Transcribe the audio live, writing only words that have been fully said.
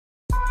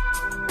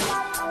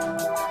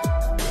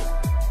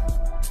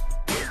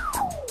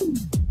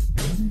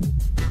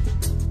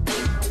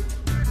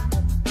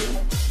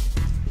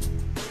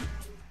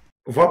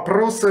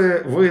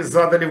Вопросы вы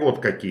задали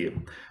вот какие.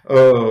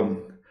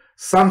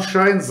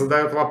 Sunshine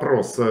задает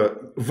вопрос.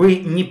 Вы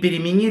не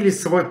переменили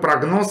свой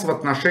прогноз в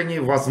отношении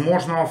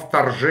возможного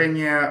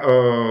вторжения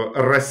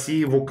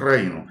России в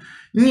Украину?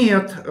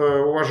 Нет,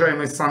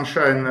 уважаемый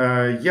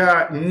Sunshine,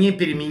 я не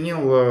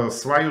переменил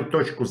свою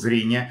точку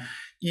зрения.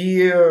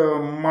 И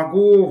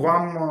могу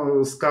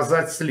вам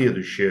сказать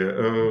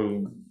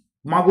следующее.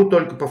 Могу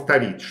только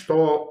повторить,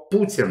 что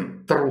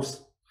Путин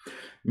трус.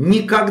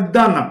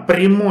 Никогда на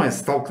прямое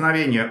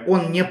столкновение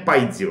он не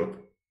пойдет.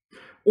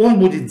 Он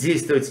будет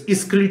действовать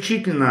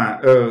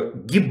исключительно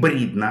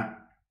гибридно.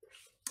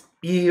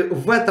 И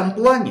в этом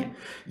плане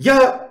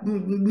я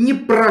не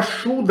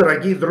прошу,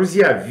 дорогие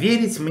друзья,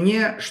 верить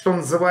мне, что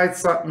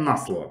называется, на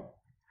слово.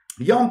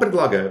 Я вам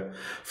предлагаю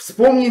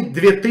вспомнить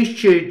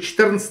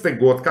 2014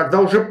 год, когда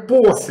уже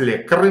после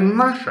Крым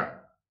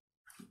наша,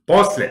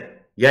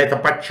 я это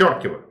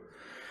подчеркиваю,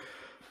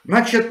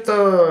 значит,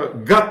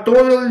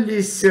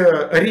 готовились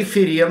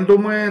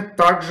референдумы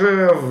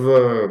также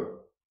в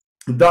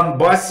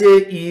Донбассе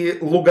и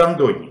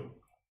Лугандоне.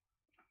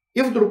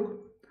 И вдруг,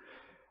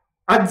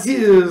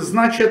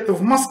 значит,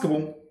 в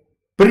Москву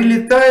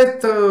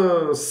прилетает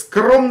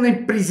скромный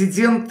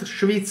президент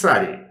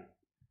Швейцарии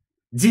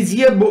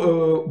Дидье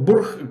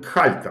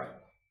Бурхальтер.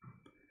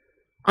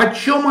 О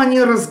чем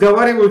они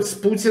разговаривают с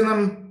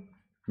Путиным,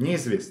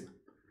 неизвестно.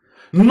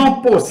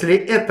 Но после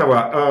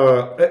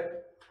этого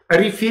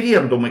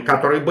референдумы,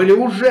 которые были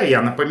уже,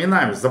 я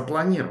напоминаю,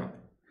 запланированы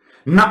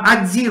на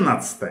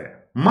 11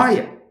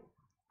 мая,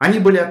 они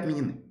были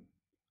отменены.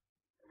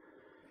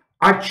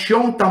 О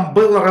чем там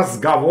был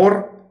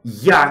разговор,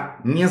 я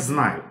не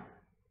знаю.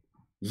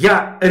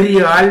 Я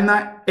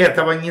реально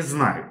этого не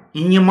знаю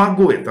и не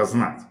могу это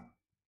знать.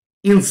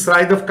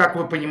 Инсайдов, как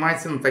вы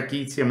понимаете, на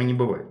такие темы не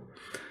бывает.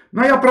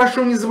 Но я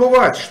прошу не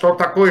забывать, что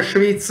такое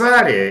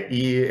Швейцария,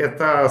 и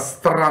это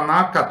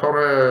страна,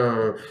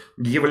 которая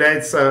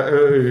является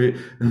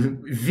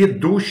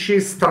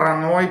ведущей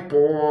страной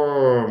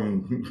по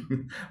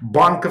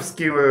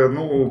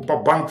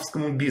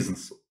банковскому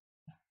бизнесу.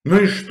 Ну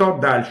и что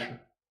дальше?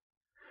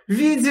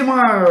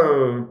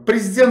 Видимо,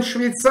 президент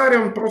Швейцарии,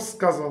 он просто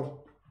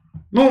сказал: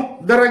 ну,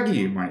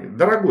 дорогие мои,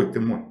 дорогой ты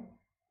мой,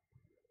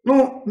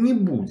 ну, не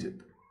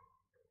будет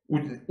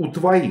у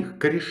твоих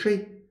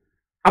корешей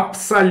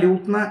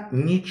абсолютно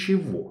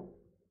ничего,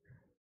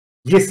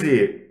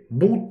 если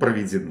будут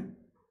проведены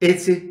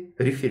эти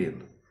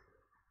референдумы.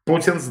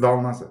 Путин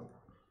сдал назад.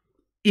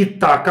 И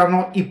так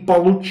оно и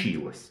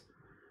получилось.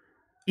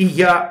 И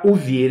я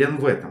уверен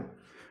в этом,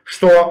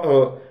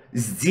 что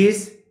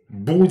здесь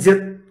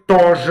будет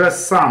то же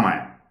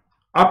самое.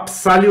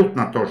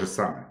 Абсолютно то же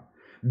самое.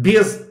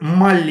 Без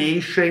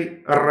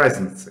малейшей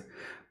разницы.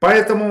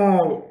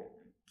 Поэтому,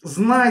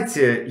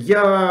 знаете,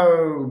 я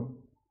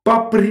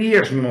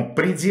по-прежнему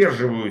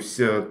придерживаюсь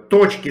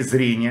точки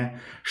зрения,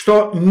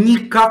 что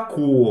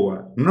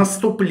никакого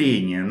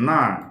наступления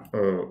на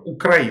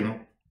Украину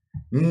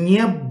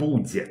не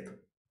будет.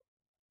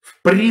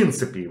 В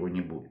принципе его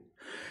не будет.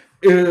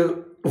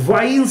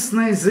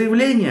 Воинственные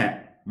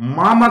заявления,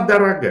 мама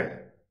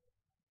дорогая,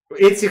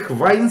 этих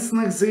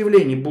воинственных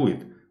заявлений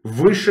будет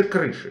выше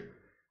крыши.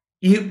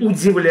 И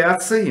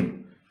удивляться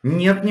им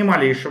нет ни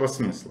малейшего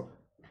смысла.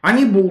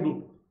 Они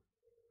будут.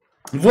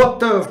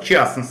 Вот в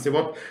частности,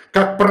 вот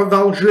как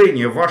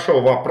продолжение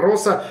вашего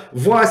вопроса,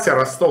 Вася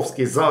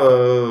Ростовский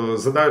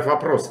задает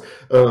вопрос.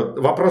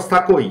 Вопрос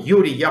такой: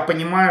 Юрий, я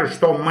понимаю,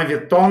 что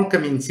моветон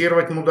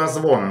комментировать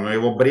мудозвоны, но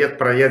его бред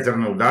про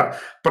ядерный удар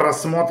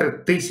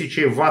просмотрят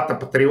тысячи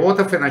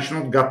ватт-патриотов и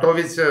начнут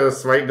готовить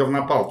свои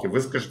говнопалки.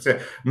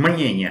 Выскажите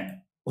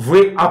мнение.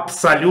 Вы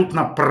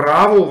абсолютно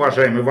правы,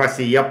 уважаемый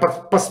Вася, я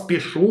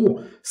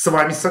поспешу с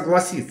вами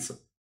согласиться.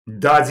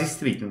 Да,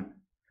 действительно.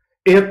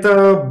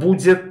 Это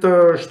будет,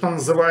 что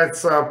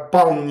называется,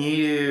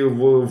 полнее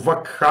в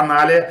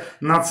вакханале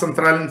на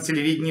центральном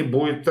телевидении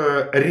будет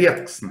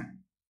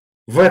редкостно.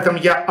 В этом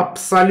я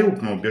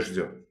абсолютно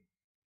убежден.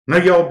 Но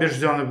я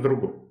убежден и в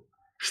другом.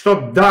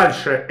 Что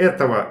дальше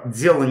этого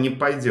дела не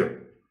пойдет.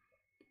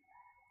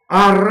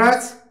 А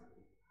орать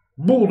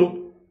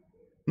будут.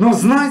 Но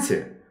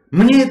знаете,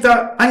 мне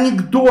это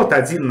анекдот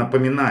один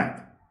напоминает.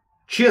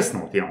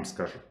 Честно вот я вам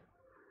скажу.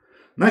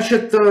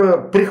 Значит,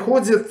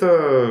 приходит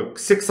к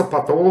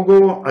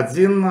сексопатологу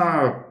один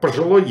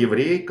пожилой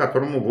еврей,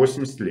 которому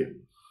 80 лет.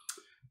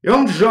 И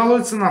он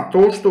жалуется на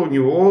то, что у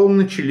него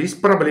начались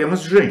проблемы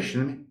с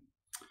женщинами.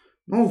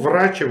 Ну,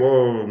 врач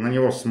на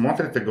него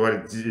смотрит и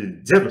говорит: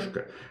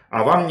 дедушка,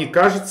 а вам не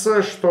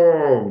кажется,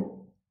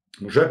 что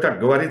уже, как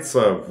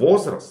говорится,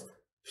 возраст,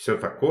 все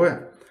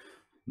такое?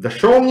 Да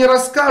что вы мне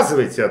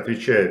рассказываете,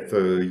 отвечает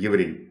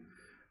еврей.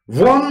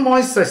 Вон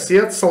мой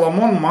сосед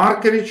Соломон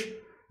Маркович,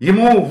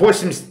 ему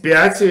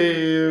 85,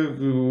 и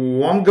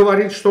он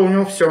говорит, что у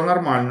него все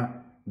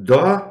нормально.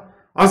 Да,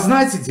 а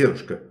знаете,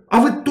 дедушка, а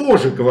вы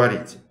тоже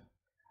говорите.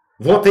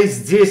 Вот и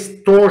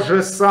здесь то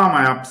же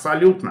самое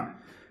абсолютно.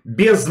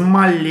 Без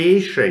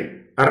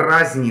малейшей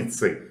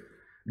разницы.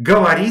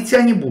 Говорить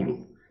они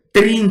будут,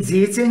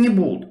 трындеть они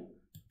будут.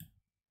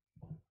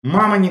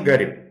 Мама, не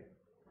горюй.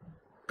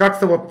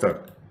 Как-то вот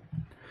так.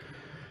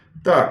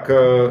 Так,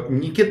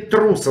 Никита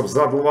Трусов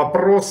задал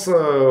вопрос,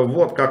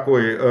 вот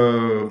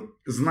какой.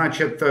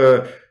 Значит,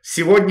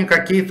 сегодня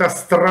какие-то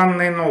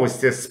странные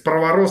новости.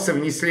 Справоросы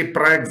внесли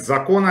проект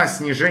закона о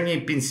снижении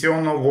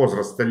пенсионного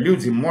возраста.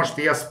 Люди, может,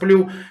 я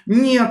сплю?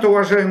 Нет,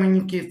 уважаемый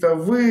Никита,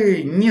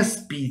 вы не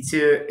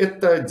спите.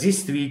 Это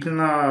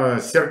действительно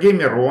Сергей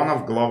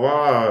Миронов,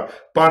 глава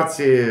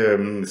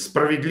партии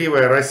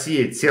 «Справедливая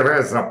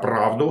Россия-За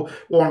правду».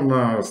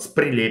 Он с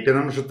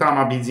Прилепиным же там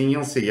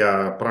объединился,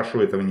 я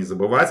прошу этого не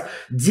забывать.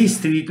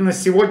 Действительно,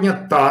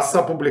 сегодня ТАСС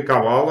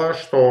опубликовала,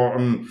 что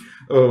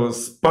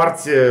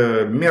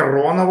партия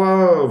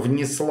Миронова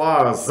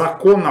внесла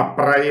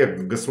законопроект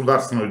в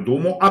Государственную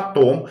Думу о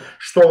том,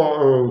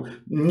 что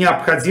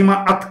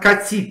необходимо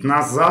откатить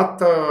назад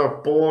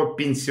по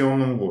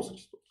пенсионному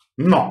возрасту.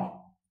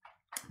 Но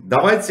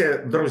давайте,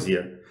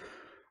 друзья,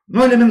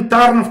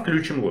 элементарно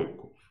включим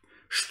логику.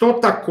 Что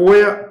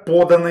такое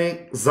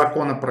поданный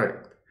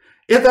законопроект?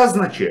 Это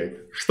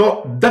означает,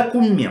 что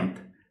документ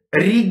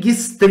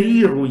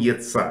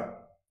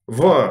регистрируется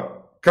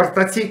в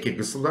картотеке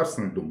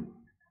Государственной Думы.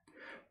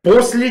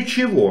 После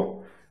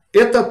чего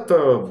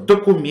этот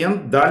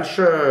документ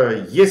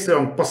дальше, если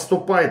он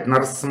поступает на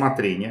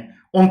рассмотрение,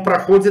 он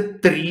проходит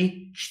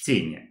 3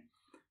 чтения.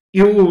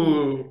 И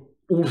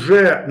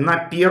уже на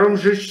первом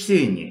же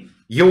чтении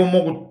его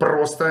могут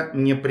просто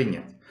не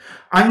принять.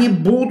 Они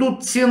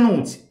будут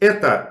тянуть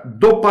это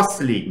до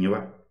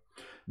последнего,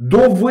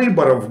 до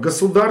выборов в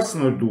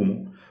Государственную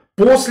Думу,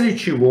 после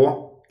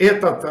чего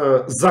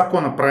этот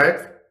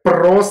законопроект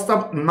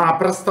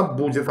просто-напросто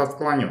будет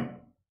отклонен.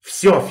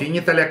 Все,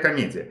 финита ля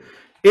комедия.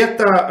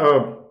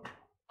 Это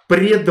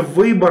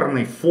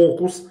предвыборный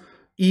фокус,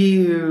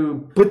 и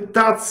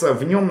пытаться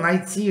в нем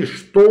найти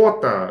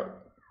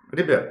что-то,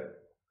 ребят,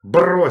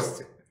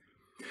 бросьте.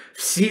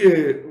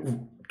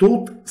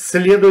 Тут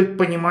следует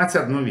понимать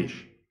одну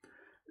вещь.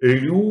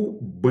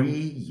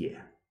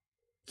 Любые,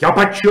 я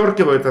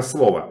подчеркиваю это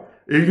слово,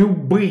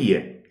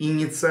 любые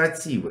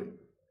инициативы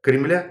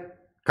Кремля,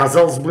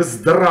 казалось бы,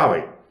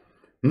 здравой,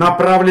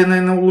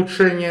 направленные на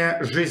улучшение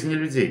жизни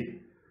людей,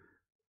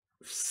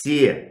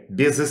 все,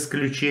 без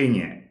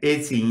исключения,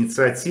 эти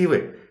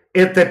инициативы –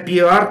 это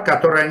пиар,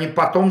 который они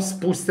потом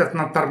спустят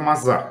на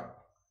тормозах.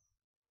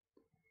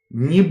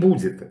 Не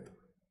будет этого.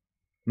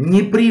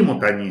 Не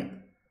примут они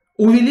это.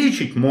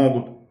 Увеличить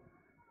могут.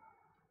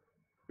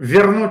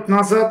 Вернуть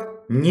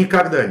назад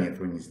никогда они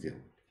этого не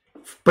сделают.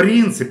 В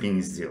принципе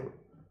не сделают.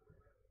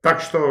 Так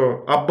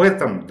что об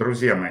этом,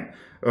 друзья мои,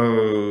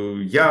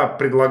 я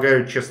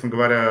предлагаю, честно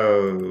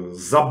говоря,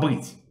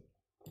 забыть.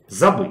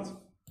 Забыть.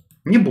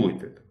 Не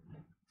будет этого.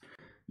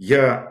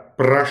 Я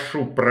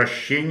прошу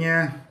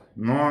прощения,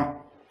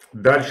 но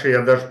дальше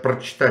я даже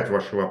прочитать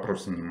ваши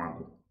вопросы не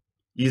могу.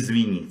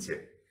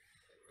 Извините.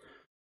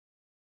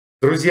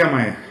 Друзья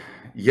мои,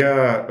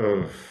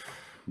 я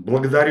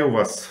благодарю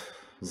вас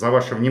за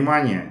ваше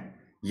внимание.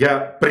 Я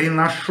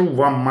приношу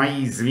вам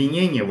мои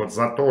извинения вот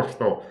за то,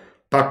 что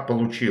так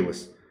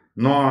получилось.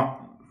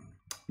 Но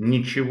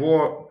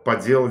ничего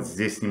поделать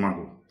здесь не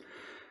могу.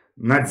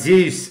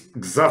 Надеюсь,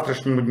 к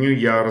завтрашнему дню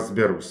я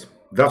разберусь.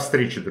 До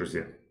встречи,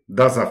 друзья.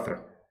 До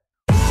завтра.